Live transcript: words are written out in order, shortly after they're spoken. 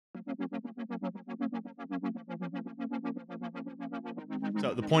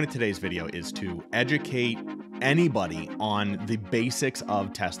So the point of today's video is to educate anybody on the basics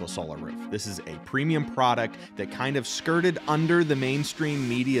of Tesla Solar Roof. This is a premium product that kind of skirted under the mainstream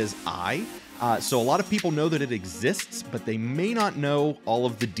media's eye. So a lot of people know that it exists, but they may not know all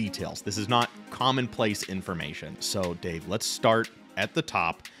of the details. This is not commonplace information. So Dave, let's start at the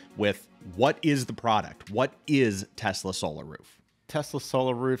top with what is the product? What is Tesla Solar Roof? Tesla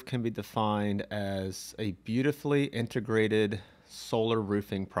Solar Roof can be defined as a beautifully integrated solar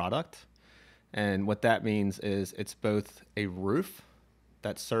roofing product. And what that means is it's both a roof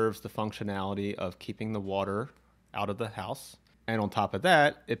that serves the functionality of keeping the water out of the house. And on top of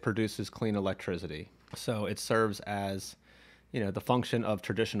that, it produces clean electricity. So it serves as, the function of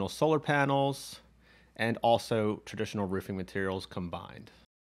traditional solar panels and also traditional roofing materials combined.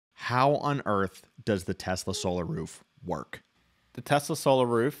 How on earth does the Tesla Solar Roof work? The Tesla Solar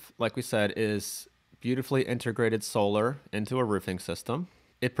Roof, like we said, is beautifully integrated solar into a roofing system.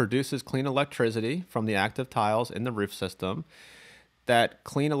 It produces clean electricity from the active tiles in the roof system. That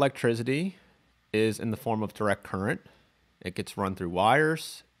clean electricity is in the form of direct current. It gets run through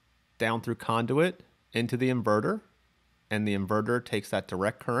wires, down through conduit, into the inverter, and the inverter takes that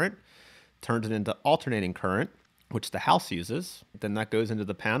direct current, turns it into alternating current, which the house uses. Then that goes into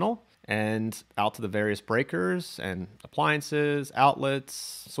the panel and out to the various breakers and appliances,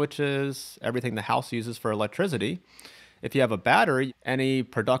 outlets, switches, everything the house uses for electricity. If you have a battery, any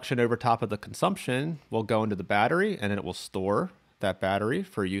production over top of the consumption will go into the battery and it will store that battery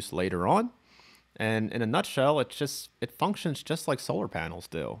for use later on. And in a nutshell, it functions just like solar panels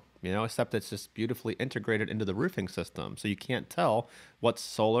do, except it's just beautifully integrated into the roofing system. So you can't tell what's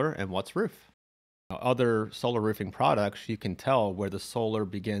solar and what's roof. Other solar roofing products, you can tell where the solar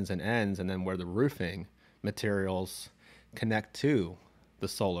begins and ends and then where the roofing materials connect to the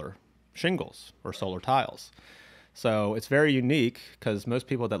solar shingles or solar tiles. So it's very unique because most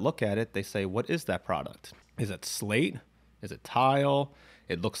people that look at it, they say, what is that product? Is it slate? Is it tile?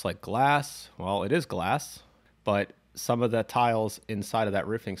 It looks like glass. Well, it is glass, but some of the tiles inside of that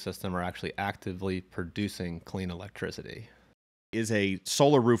roofing system are actually actively producing clean electricity. Is a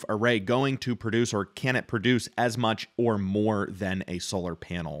solar roof array going to produce, or can it produce as much or more than a solar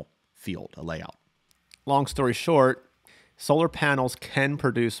panel field, a layout? Long story short, solar panels can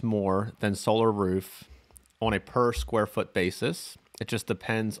produce more than solar roof on a per square foot basis. It just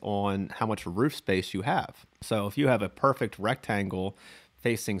depends on how much roof space you have. So if you have a perfect rectangle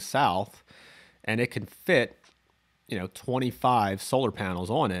facing south and it can fit, 25 solar panels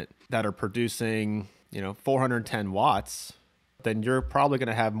on it that are producing, 410 watts, then you're probably going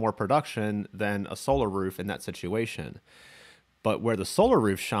to have more production than a solar roof in that situation. But where the solar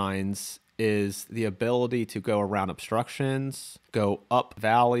roof shines is the ability to go around obstructions, go up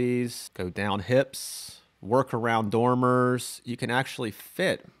valleys, go down hips, work around dormers. You can actually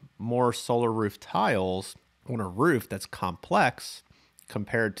fit more solar roof tiles on a roof that's complex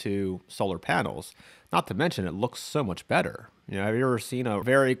compared to solar panels. Not to mention, it looks so much better. Have you ever seen a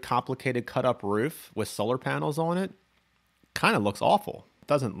very complicated cut up roof with solar panels on it? Kind of looks awful. It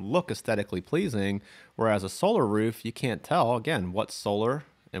doesn't look aesthetically pleasing, whereas a solar roof, you can't tell, again, what's solar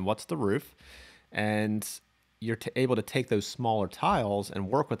and what's the roof. And you're able to take those smaller tiles and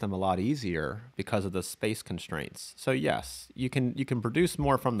work with them a lot easier because of the space constraints. So yes, you can produce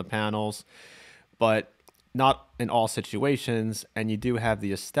more from the panels, but not in all situations, and you do have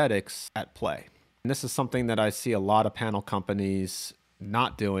the aesthetics at play. And this is something that I see a lot of panel companies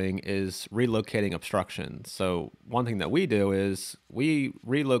not doing, is relocating obstructions. So one thing that we do is we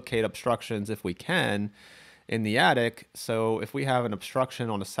relocate obstructions if we can in the attic. So if we have an obstruction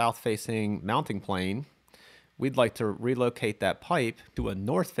on a south-facing mounting plane, we'd like to relocate that pipe to a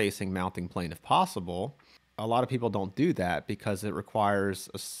north-facing mounting plane if possible. A lot of people don't do that because it requires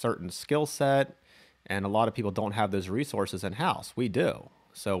a certain skill set, and a lot of people don't have those resources in-house. We do.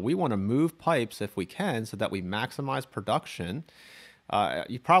 So we want to move pipes if we can so that we maximize production.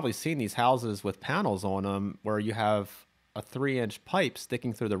 You've probably seen these houses with panels on them where you have a 3-inch pipe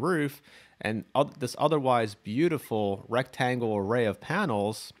sticking through the roof, and this otherwise beautiful rectangle array of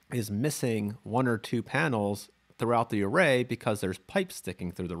panels is missing 1 or 2 panels throughout the array because there's pipes sticking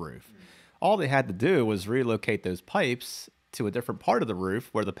through the roof. All they had to do was relocate those pipes to a different part of the roof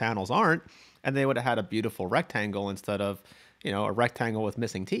where the panels aren't, and they would have had a beautiful rectangle instead of, a rectangle with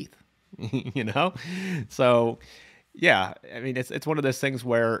missing teeth, So yeah, I mean, it's one of those things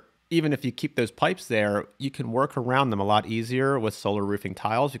where even if you keep those pipes there, you can work around them a lot easier with solar roofing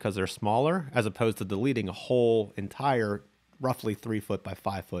tiles because they're smaller, as opposed to deleting a whole entire roughly 3 foot by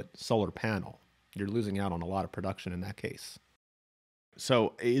 5 foot solar panel. You're losing out on a lot of production in that case.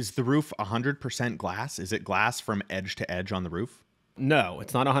 So is the roof 100% glass? Is it glass from edge to edge on the roof? No,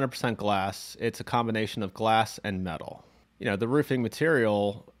 it's not 100% glass. It's a combination of glass and metal. The roofing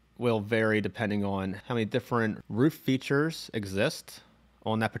material will vary depending on how many different roof features exist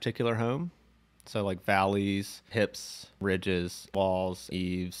on that particular home. So like valleys, hips, ridges, walls,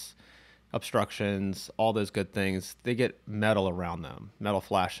 eaves, obstructions, all those good things, they get metal around them, metal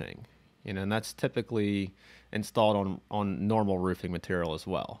flashing, and that's typically installed on normal roofing material as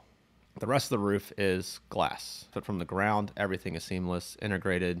well. The rest of the roof is glass, but from the ground, everything is seamless,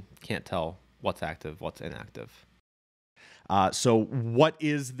 integrated, can't tell what's active, what's inactive. So what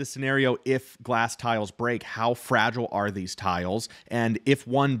is the scenario if glass tiles break? How fragile are these tiles? And if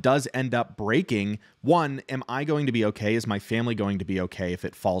one does end up breaking, one, am I going to be okay? Is my family going to be okay if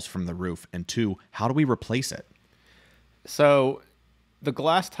it falls from the roof? And two, how do we replace it? So the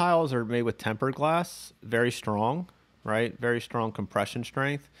glass tiles are made with tempered glass, very strong, right? Very strong compression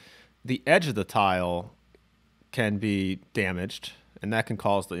strength. The edge of the tile can be damaged, and that can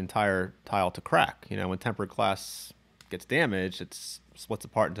cause the entire tile to crack. When tempered glass gets damaged, it splits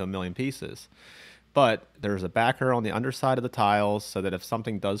apart into a million pieces. But there's a backer on the underside of the tiles so that if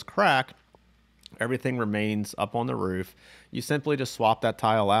something does crack, everything remains up on the roof. You simply just swap that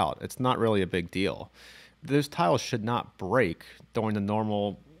tile out. It's not really a big deal. Those tiles should not break during the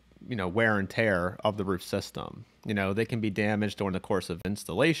normal, wear and tear of the roof system. They can be damaged during the course of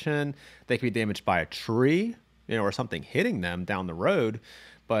installation. They can be damaged by a tree, or something hitting them down the road.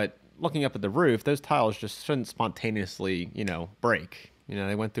 But looking up at the roof, those tiles just shouldn't spontaneously, break.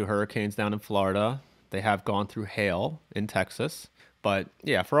 They went through hurricanes down in Florida. They have gone through hail in Texas. But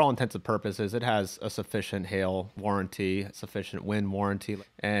yeah, for all intents and purposes, it has a sufficient hail warranty, sufficient wind warranty.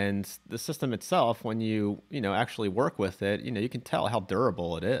 And the system itself, when you actually work with it, you can tell how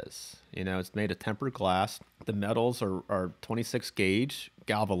durable it is. It's made of tempered glass. The metals are 26 gauge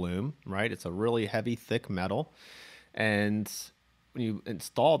galvalume, right? It's a really heavy, thick metal. And when you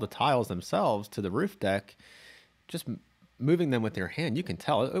install the tiles themselves to the roof deck, just moving them with your hand, you can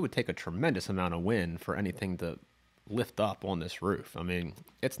tell it would take a tremendous amount of wind for anything to lift up on this roof. I mean,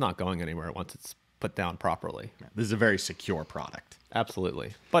 it's not going anywhere once it's put down properly. This is a very secure product.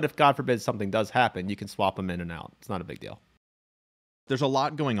 Absolutely. But if God forbid something does happen, you can swap them in and out. It's not a big deal. There's a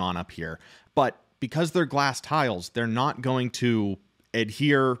lot going on up here, but because they're glass tiles, they're not going to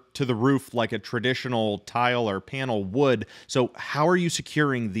adhere to the roof like a traditional tile or panel would. So how are you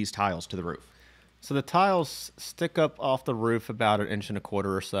securing these tiles to the roof? So the tiles stick up off the roof about 1.25 inches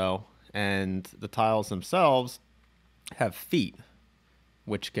or so, and the tiles themselves have feet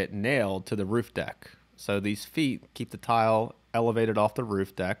which get nailed to the roof deck. So these feet keep the tile elevated off the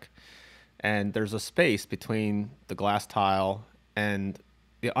roof deck, and there's a space between the glass tile and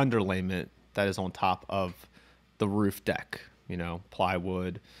the underlayment that is on top of the roof deck,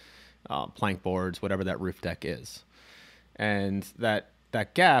 plywood, plank boards, whatever that roof deck is. And that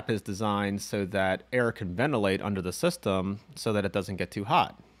gap is designed so that air can ventilate under the system so that it doesn't get too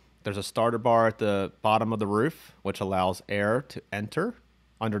hot. There's a starter bar at the bottom of the roof, which allows air to enter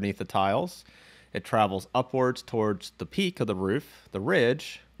underneath the tiles. It travels upwards towards the peak of the roof, the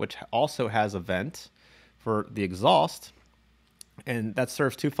ridge, which also has a vent for the exhaust. And that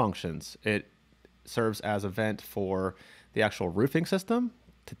serves two functions. It serves as a vent for the actual roofing system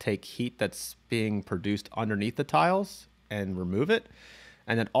to take heat that's being produced underneath the tiles and remove it.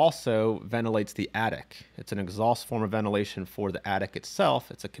 And it also ventilates the attic. It's an exhaust form of ventilation for the attic itself.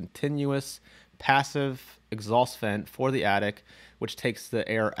 It's a continuous passive exhaust vent for the attic, which takes the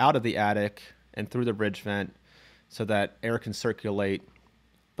air out of the attic and through the ridge vent so that air can circulate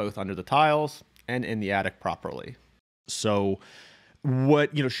both under the tiles and in the attic properly. So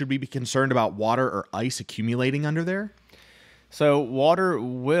what, should we be concerned about water or ice accumulating under there? So water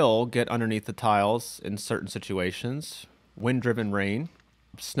will get underneath the tiles in certain situations. Wind-driven rain,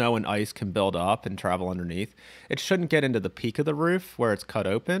 snow and ice can build up and travel underneath. It shouldn't get into the peak of the roof where it's cut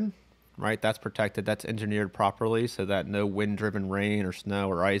open, right? That's protected. That's engineered properly so that no wind-driven rain or snow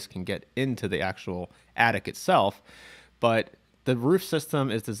or ice can get into the actual attic itself. But the roof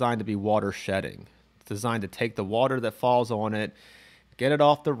system is designed to be water shedding. It's designed to take the water that falls on it, get it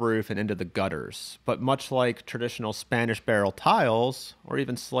off the roof and into the gutters. But much like traditional Spanish barrel tiles or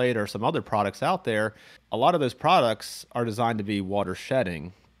even slate or some other products out there, a lot of those products are designed to be water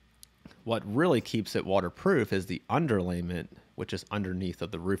shedding. What really keeps it waterproof is the underlayment, which is underneath of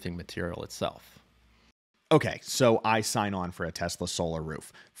the roofing material itself. Okay, so I sign on for a Tesla solar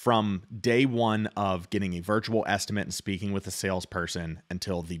roof. From day one of getting a virtual estimate and speaking with a salesperson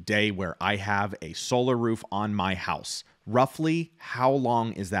until the day where I have a solar roof on my house, roughly how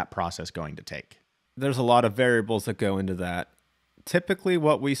long is that process going to take? There's a lot of variables that go into that. Typically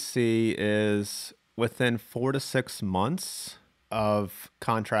what we see is within 4 to 6 months, of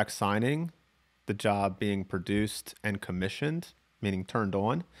contract signing, the job being produced and commissioned, meaning turned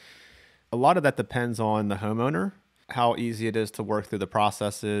on, a lot of that depends on the homeowner, how easy it is to work through the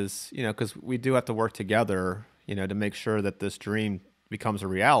processes, because we do have to work together, to make sure that this dream becomes a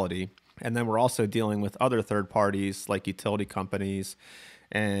reality. And then we're also dealing with other third parties like utility companies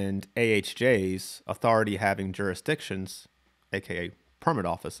and AHJs, authority having jurisdictions, aka permit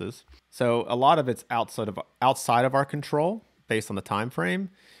offices. So a lot of it's outside of our control based on the time frame.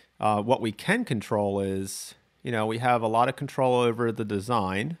 What we can control is, we have a lot of control over the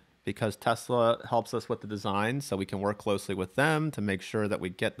design because Tesla helps us with the design, so we can work closely with them to make sure that we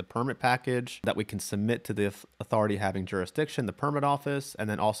get the permit package that we can submit to the authority having jurisdiction, the permit office, and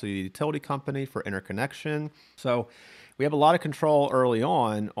then also the utility company for interconnection. So we have a lot of control early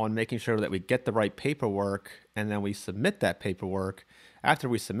on making sure that we get the right paperwork, and then we submit that paperwork. After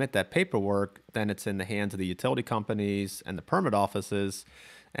we submit that paperwork, then it's in the hands of the utility companies and the permit offices.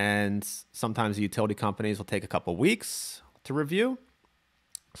 And sometimes the utility companies will take a couple weeks to review.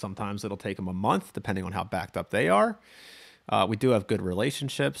 Sometimes it'll take them a month, depending on how backed up they are. We do have good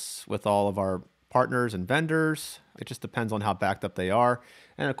relationships with all of our partners and vendors. It just depends on how backed up they are.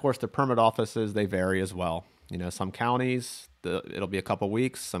 And of course, the permit offices, they vary as well. Some counties, it'll be a couple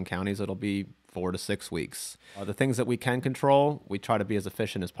weeks. Some counties, it'll be 4 to 6 weeks. The things that we can control, we try to be as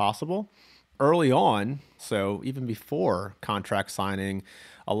efficient as possible. Early on, so even before contract signing,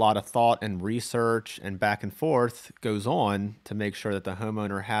 a lot of thought and research and back and forth goes on to make sure that the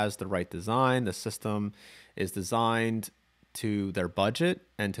homeowner has the right design. The system is designed to their budget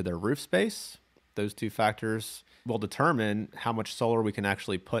and to their roof space. Those two factors will determine how much solar we can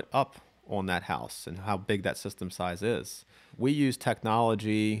actually put up on that house and how big that system size is. We use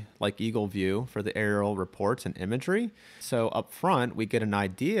technology like Eagle View for the aerial reports and imagery. So up front, we get an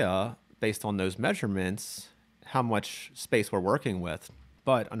idea based on those measurements, how much space we're working with.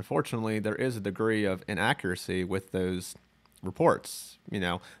 But unfortunately, there is a degree of inaccuracy with those reports.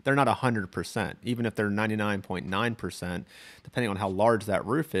 They're not 100%, even if they're 99.9%, depending on how large that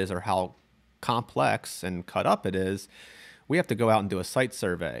roof is or how complex and cut up it is, we have to go out and do a site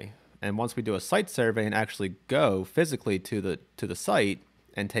survey. And once we do a site survey and actually go physically to the site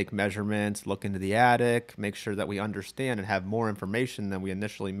and take measurements, look into the attic, make sure that we understand and have more information than we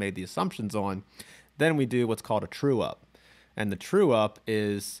initially made the assumptions on, then we do what's called a true up. And the true up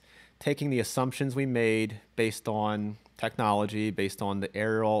is taking the assumptions we made based on technology, based on the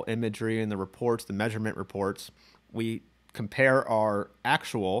aerial imagery and the reports, the measurement reports. We compare our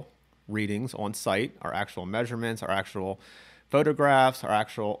actual readings on site, our actual measurements, our actual photographs, our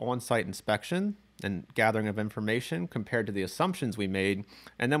actual on-site inspection and gathering of information compared to the assumptions we made,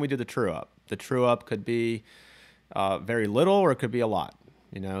 and then we do the true up. The true up could be very little or it could be a lot.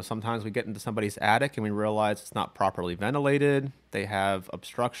 Sometimes we get into somebody's attic and we realize it's not properly ventilated. They have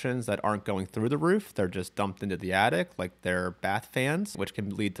obstructions that aren't going through the roof. They're just dumped into the attic like they're bath fans, which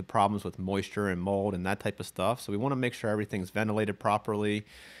can lead to problems with moisture and mold and that type of stuff. So we want to make sure everything's ventilated properly.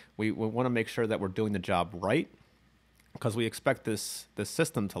 We want to make sure that we're doing the job right, because we expect this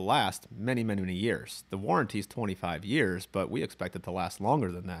system to last many, many, many years. The warranty is 25 years, but we expect it to last longer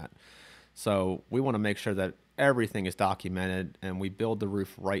than that. So we want to make sure that everything is documented and we build the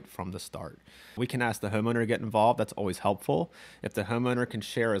roof right from the start. We can ask the homeowner to get involved. That's always helpful. If the homeowner can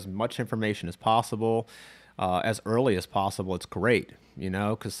share as much information as possible, as early as possible, it's great,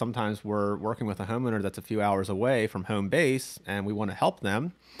 because sometimes we're working with a homeowner that's a few hours away from home base and we want to help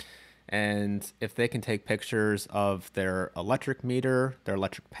them. And if they can take pictures of their electric meter, their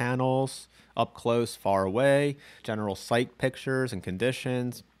electric panels, up close, far away, general site pictures and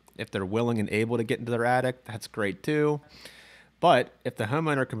conditions, if they're willing and able to get into their attic, that's great too. But if the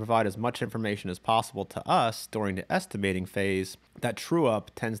homeowner can provide as much information as possible to us during the estimating phase, that true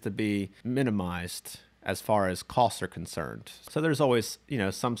up tends to be minimized as far as costs are concerned. So there's always,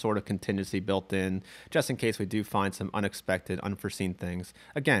 some sort of contingency built in just in case we do find some unexpected, unforeseen things.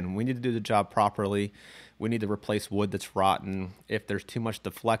 Again, we need to do the job properly. We need to replace wood that's rotten. If there's too much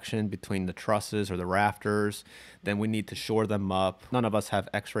deflection between the trusses or the rafters, then we need to shore them up. None of us have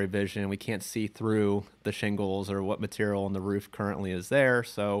x-ray vision. We can't see through the shingles or what material on the roof currently is there.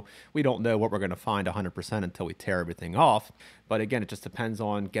 So we don't know what we're going to find 100% until we tear everything off. But again, it just depends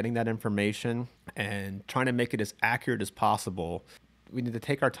on getting that information and trying to make it as accurate as possible. We need to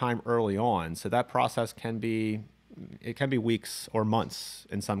take our time early on. So that process can be weeks or months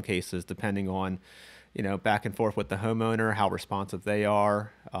in some cases, depending on back and forth with the homeowner, how responsive they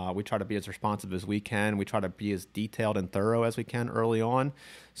are. We try to be as responsive as we can. We try to be as detailed and thorough as we can early on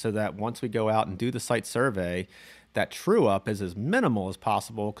so that once we go out and do the site survey, that true up is as minimal as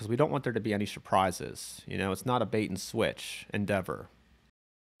possible because we don't want there to be any surprises. You know, it's not a bait and switch endeavor.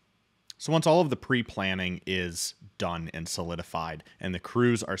 So once all of the pre-planning is done and solidified and the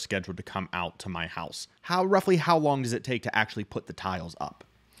crews are scheduled to come out to my house, roughly how long does it take to actually put the tiles up?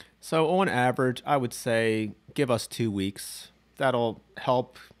 So on average, I would say give us 2 weeks. That'll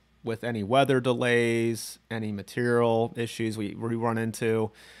help with any weather delays, any material issues we run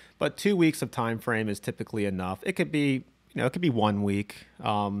into. But 2 weeks of time frame is typically enough. It could be, it could be 1 week.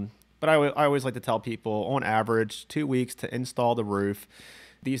 But I always like to tell people on average 2 weeks to install the roof.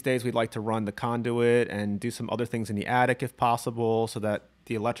 These days, we'd like to run the conduit and do some other things in the attic if possible so that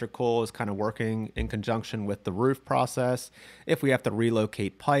the electrical is kind of working in conjunction with the roof process. If we have to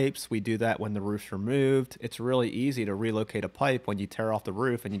relocate pipes, we do that when the roof's removed. It's really easy to relocate a pipe when you tear off the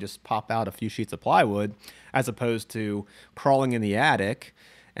roof and you just pop out a few sheets of plywood, as opposed to crawling in the attic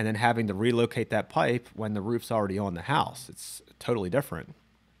and then having to relocate that pipe when the roof's already on the house. It's totally different.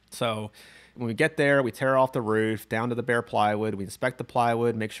 So when we get there, we tear off the roof down to the bare plywood. We inspect the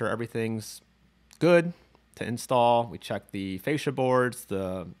plywood, make sure everything's good to install. We check the fascia boards,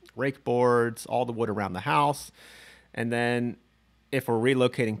 the rake boards, all the wood around the house. And then if we're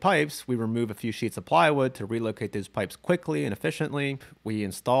relocating pipes, we remove a few sheets of plywood to relocate those pipes quickly and efficiently. We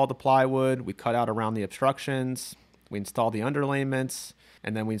install the plywood, we cut out around the obstructions, we install the underlayments,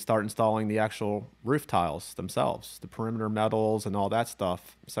 and then we start installing the actual roof tiles themselves, the perimeter metals and all that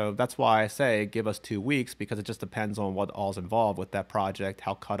stuff. So that's why I say give us 2 weeks, because it just depends on what all's involved with that project,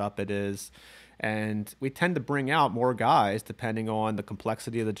 how cut up it is. And we tend to bring out more guys depending on the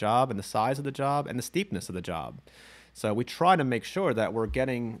complexity of the job and the size of the job and the steepness of the job. So we try to make sure that we're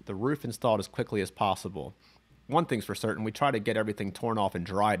getting the roof installed as quickly as possible. One thing's for certain, we try to get everything torn off and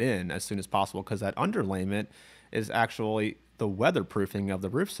dried in as soon as possible, because that underlayment is actually the weatherproofing of the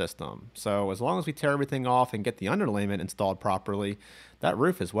roof system. So as long as we tear everything off and get the underlayment installed properly, that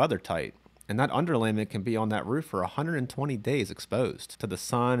roof is weather tight. And that underlayment can be on that roof for 120 days exposed to the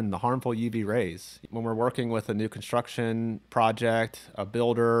sun and the harmful UV rays. When we're working with a new construction project, a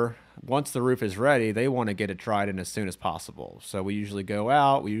builder, once the roof is ready, they want to get it dried in as soon as possible. So we usually go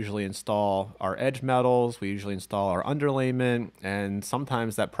out, we usually install our edge metals, we usually install our underlayment, and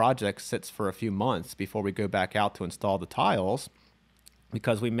sometimes that project sits for a few months before we go back out to install the tiles,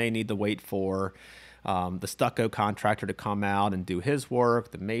 because we may need to wait for the stucco contractor to come out and do his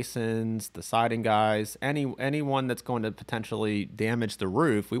work, the masons, the siding guys, anyone that's going to potentially damage the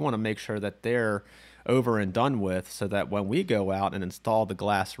roof. We want to make sure that they're over and done with, so that when we go out and install the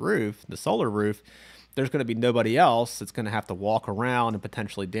glass roof, the solar roof, there's going to be nobody else that's going to have to walk around and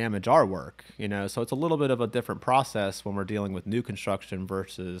potentially damage our work. So it's a little bit of a different process when we're dealing with new construction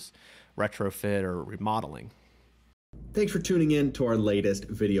versus retrofit or remodeling. Thanks for tuning in to our latest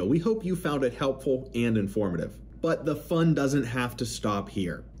video. We hope you found it helpful and informative. But the fun doesn't have to stop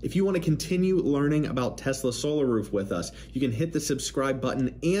here. If you want to continue learning about Tesla Solar Roof with us, you can hit the subscribe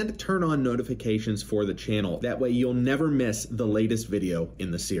button and turn on notifications for the channel. That way you'll never miss the latest video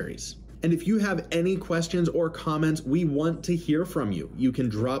in the series. And if you have any questions or comments, we want to hear from you. You can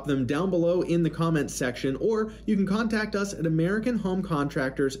drop them down below in the comments section, or you can contact us at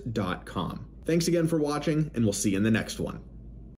AmericanHomeContractors.com. Thanks again for watching, and we'll see you in the next one.